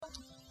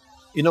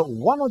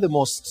One of the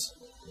most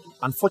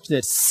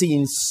unfortunate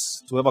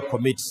sins to ever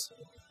commit is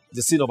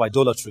the sin of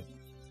idolatry.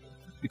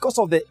 Because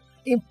of the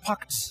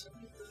impact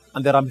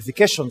and the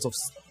ramifications of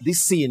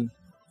this sin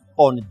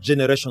on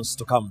generations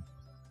to come.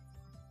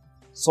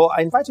 So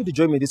I invite you to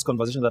join me in this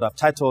conversation that I've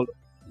titled,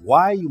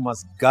 Why You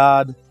Must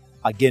Guard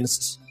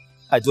Against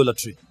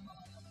Idolatry.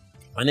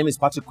 My name is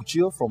Patrick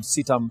Kuchio from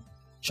CITAM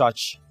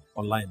Church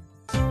Online.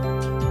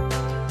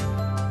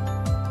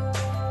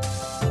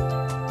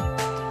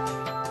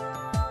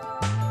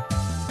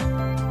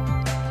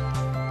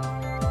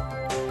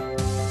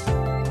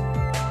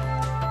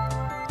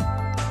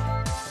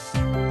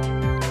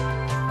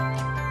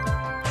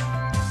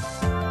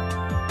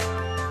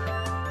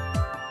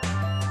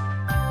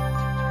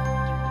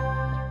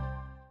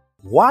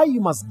 Why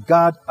you must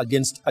guard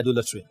against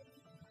idolatry.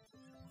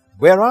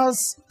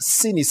 Whereas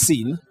sin is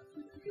sin,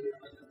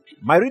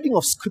 my reading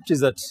of scripture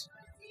is that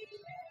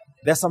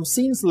there are some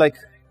sins like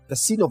the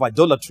sin of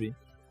idolatry,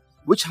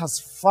 which has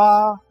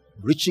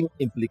far-reaching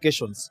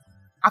implications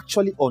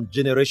actually on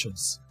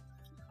generations.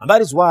 And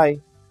that is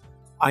why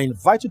I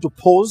invite you to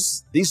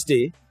pause this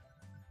day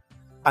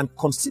and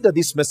consider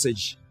this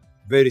message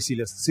very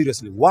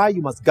seriously. Why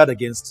you must guard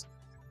against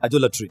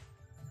idolatry.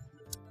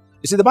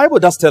 You see, the Bible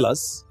does tell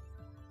us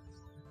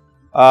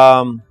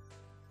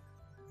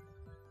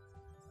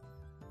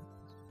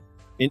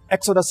in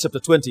Exodus chapter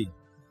 20,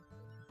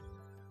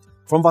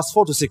 from verse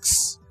 4 to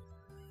 6,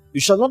 you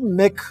shall not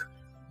make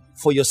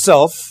for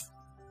yourself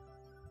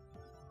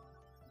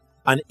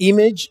an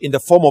image in the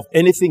form of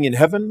anything in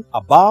heaven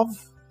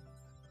above,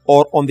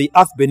 or on the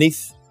earth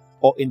beneath,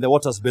 or in the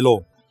waters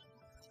below.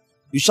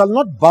 You shall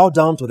not bow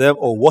down to them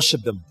or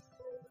worship them.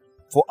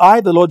 For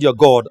I, the Lord your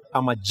God,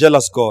 am a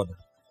jealous God,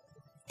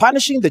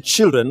 punishing the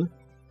children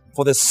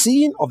for the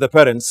sin of the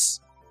parents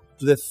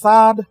to the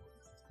third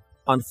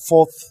and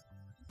fourth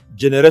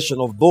generation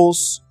of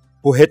those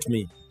who hate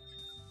me,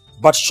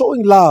 but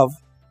showing love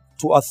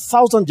to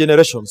 1,000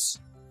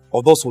 generations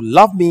of those who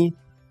love me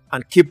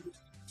and keep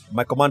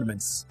my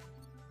commandments.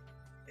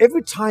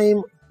 Every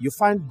time you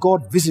find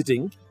God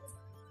visiting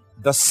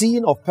the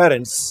sin of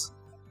parents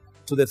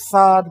to the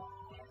third,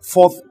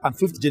 fourth, and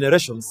fifth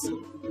generations,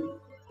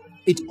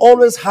 it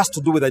always has to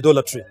do with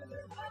idolatry.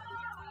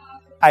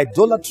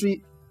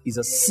 Idolatry is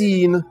a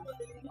sin,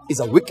 is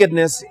a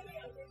wickedness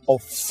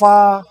of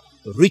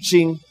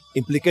far-reaching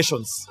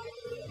implications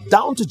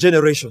down to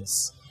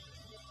generations.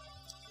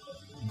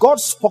 God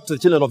spoke to the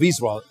children of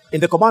Israel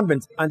in the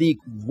commandments and He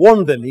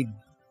warned them,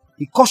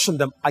 He cautioned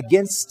them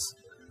against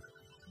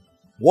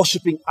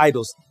worshipping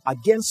idols,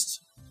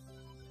 against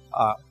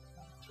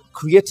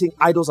creating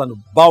idols and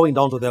bowing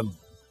down to them.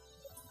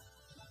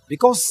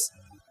 Because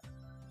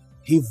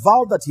He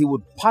vowed that He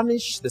would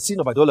punish the sin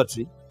of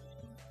idolatry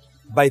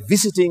by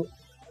visiting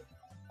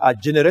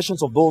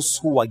generations of those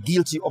who are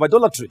guilty of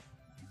idolatry.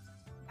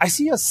 I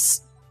see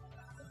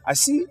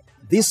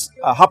this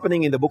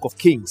happening in the book of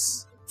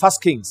Kings, 1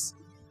 Kings,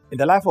 in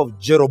the life of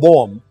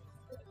Jeroboam,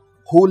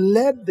 who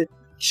led the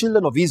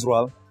children of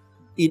Israel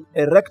in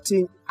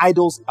erecting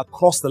idols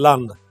across the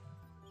land.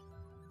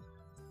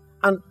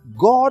 And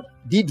God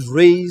did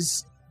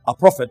raise a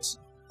prophet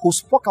who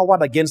spoke a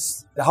word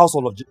against the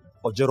household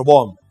of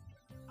Jeroboam.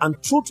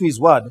 And true to his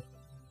word,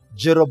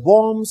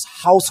 Jeroboam's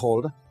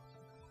household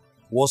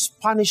was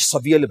punished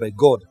severely by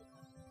God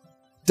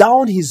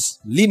down his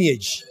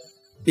lineage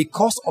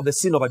because of the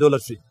sin of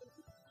idolatry.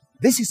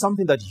 This is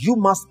something that you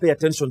must pay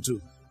attention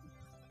to,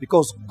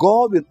 because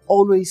God will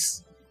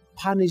always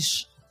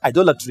punish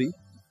idolatry,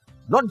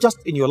 not just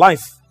in your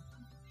life,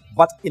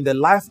 but in the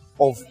life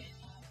of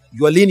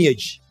your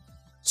lineage.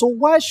 So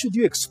why should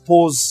you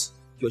expose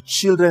your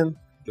children,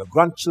 your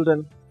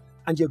grandchildren,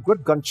 and your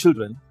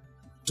great-grandchildren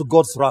to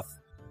God's wrath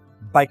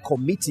by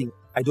committing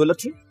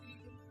idolatry?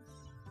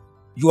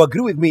 You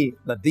agree with me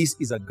that this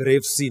is a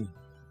grave sin,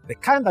 the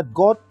kind that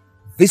God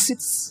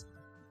visits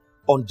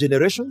on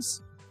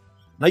generations?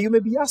 Now you may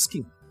be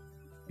asking,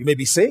 you may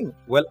be saying,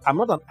 well, I'm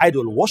not an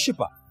idol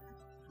worshiper.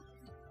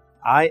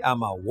 I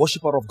am a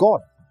worshiper of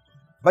God.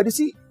 But you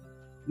see,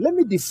 let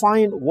me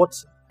define what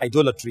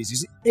idolatry is. You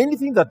see,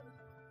 anything that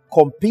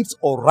competes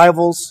or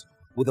rivals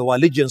with our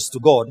allegiance to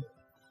God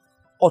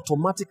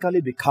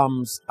automatically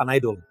becomes an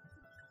idol.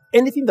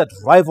 Anything that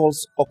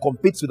rivals or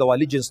competes with our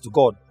allegiance to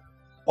God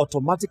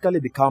automatically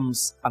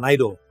becomes an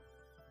idol.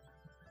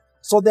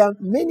 So there are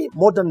many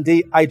modern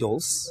day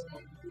idols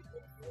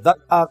that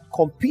are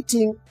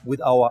competing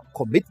with our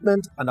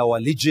commitment and our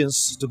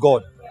allegiance to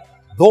God.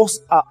 Those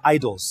are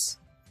idols.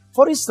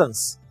 For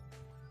instance,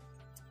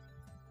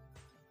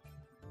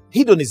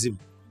 hedonism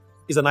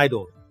is an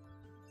idol.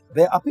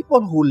 There are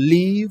people who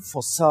live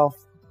for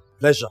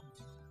self-pleasure.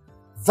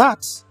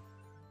 That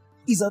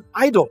is an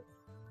idol.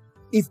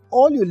 If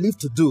all you live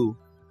to do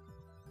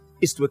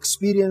is to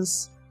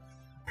experience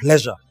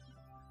pleasure,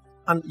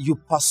 and you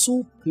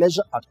pursue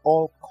pleasure at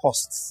all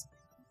costs,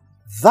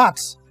 that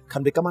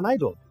can become an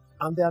idol.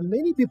 And there are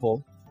many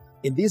people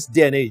in this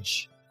day and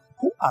age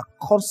who are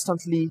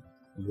constantly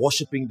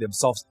worshiping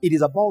themselves. It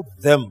is about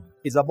them.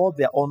 It's about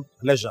their own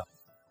pleasure.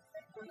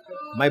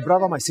 My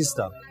brother, my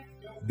sister,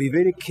 be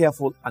very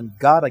careful and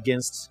guard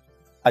against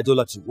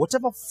idolatry,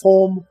 whatever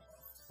form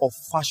or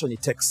fashion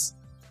it takes.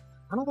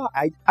 Another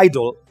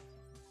idol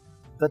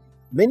that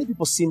many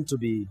people seem to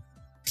be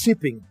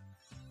tripping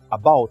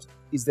about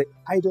is the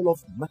idol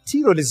of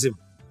materialism,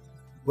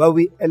 where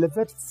we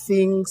elevate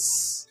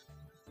things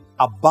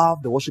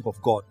above the worship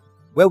of God,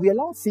 where we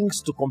allow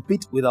things to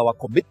compete with our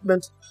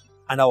commitment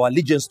and our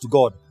allegiance to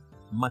God.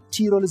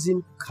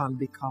 Materialism can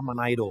become an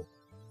idol.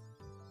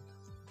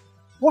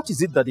 What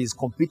is it that is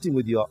competing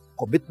with your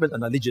commitment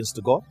and allegiance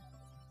to God?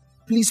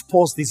 Please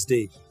pause this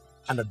day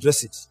and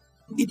address it.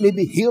 It may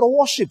be hero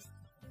worship.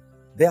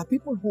 There are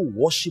people who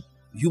worship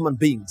human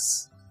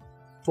beings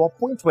to a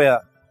point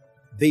where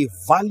they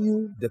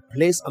value the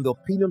place and the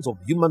opinions of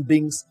human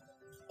beings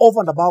over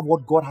and above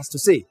what God has to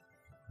say.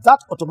 That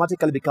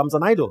automatically becomes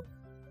an idol.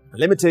 And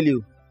let me tell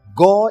you,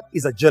 God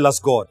is a jealous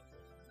God.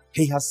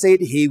 He has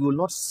said He will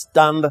not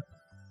stand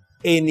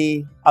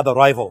any other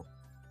rival.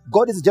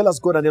 God is a jealous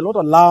God, and He will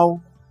not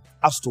allow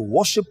us to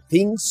worship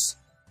things,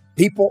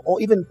 people, or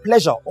even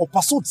pleasure or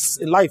pursuits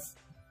in life.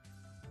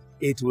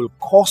 It will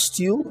cost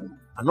you,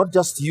 and not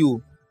just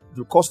you, it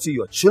will cost you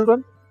your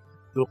children,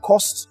 it will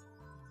cost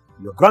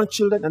your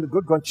grandchildren and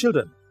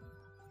great-grandchildren.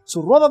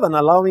 So rather than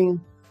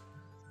allowing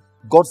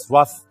God's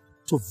wrath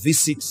to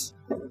visit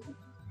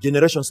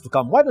generations to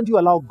come, why don't you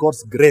allow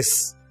God's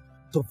grace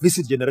to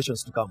visit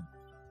generations to come?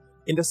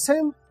 In the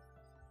same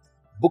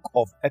book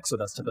of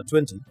Exodus chapter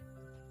 20,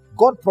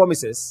 God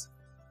promises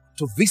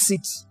to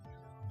visit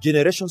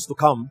generations to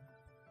come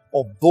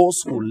of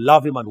those who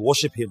love Him and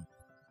worship Him.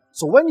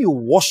 So when you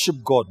worship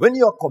God, when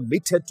you are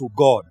committed to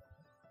God,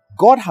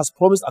 God has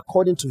promised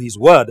according to His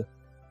word,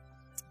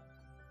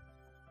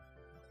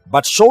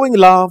 but showing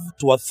love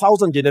to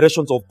 1,000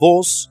 generations of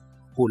those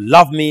who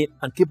love me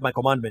and keep my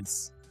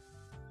commandments.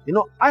 You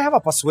know, I have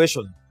a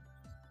persuasion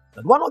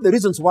that one of the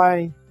reasons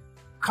why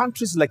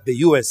countries like the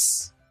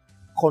US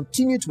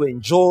continue to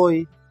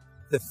enjoy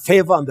the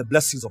favor and the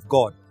blessings of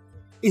God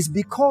is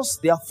because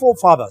their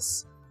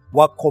forefathers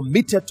were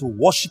committed to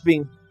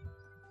worshiping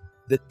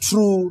the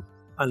true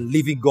and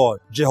living God,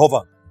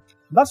 Jehovah.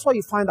 That's why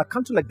you find a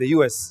country like the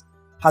US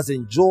has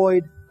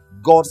enjoyed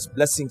God's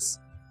blessings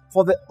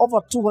for the over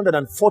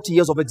 240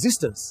 years of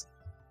existence.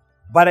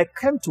 But I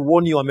came to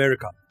warn you,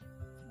 America,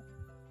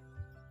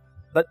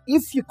 that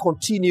if you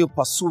continue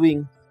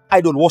pursuing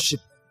idol worship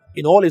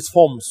in all its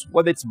forms,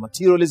 whether it's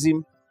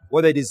materialism,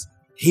 whether it is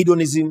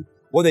hedonism,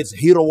 whether it's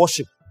hero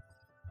worship,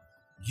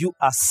 you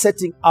are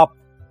setting up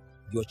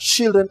your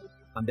children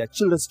and their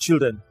children's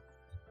children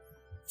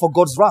for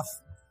God's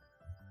wrath.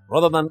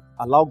 Rather than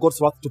allow God's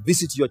wrath to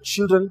visit your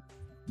children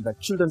and their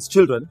children's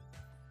children,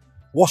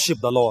 worship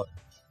the Lord.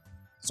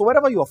 So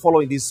wherever you are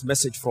following this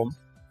message from,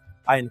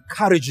 I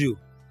encourage you,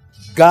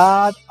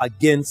 guard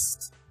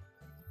against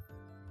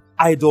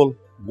idol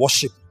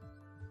worship,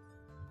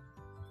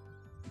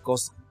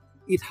 because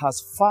it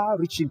has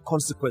far-reaching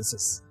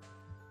consequences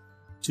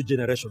to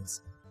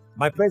generations.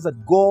 My prayer is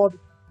that God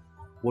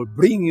will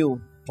bring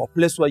you to a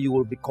place where you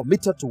will be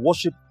committed to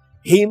worship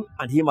Him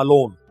and Him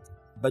alone.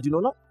 But you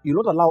will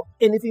not allow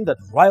anything that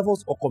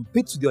rivals or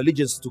competes with your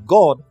allegiance to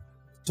God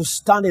to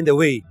stand in the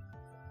way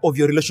of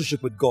your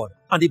relationship with God.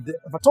 And if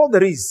at all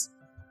there is,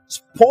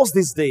 pause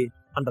this day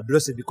and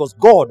address it, because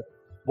God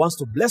wants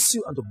to bless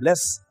you and to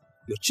bless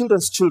your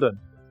children's children.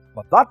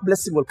 But that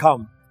blessing will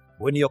come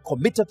when you're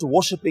committed to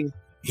worshiping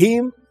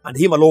Him and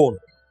Him alone.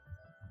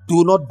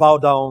 Do not bow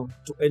down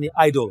to any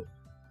idol,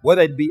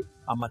 whether it be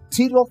a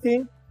material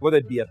thing, whether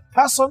it be a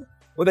person,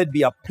 whether it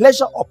be a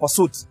pleasure or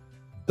pursuit.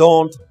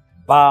 Don't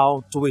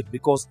bow to it,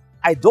 because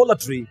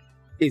idolatry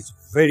is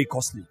very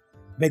costly.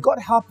 May God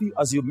help you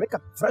as you make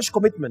a fresh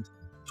commitment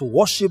to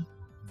worship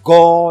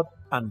God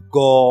and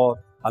God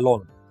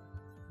alone.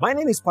 My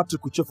name is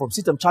Patrick Kucho from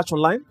CITAM Church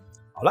Online.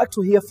 I'd like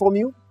to hear from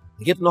you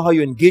and get to know how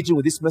you're engaging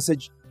with this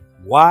message,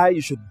 why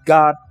you should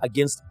guard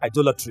against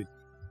idolatry.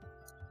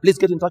 Please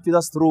get in touch with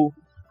us through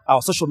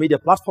our social media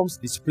platforms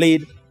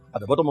displayed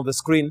at the bottom of the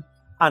screen,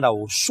 and I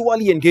will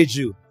surely engage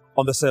you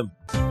on the same.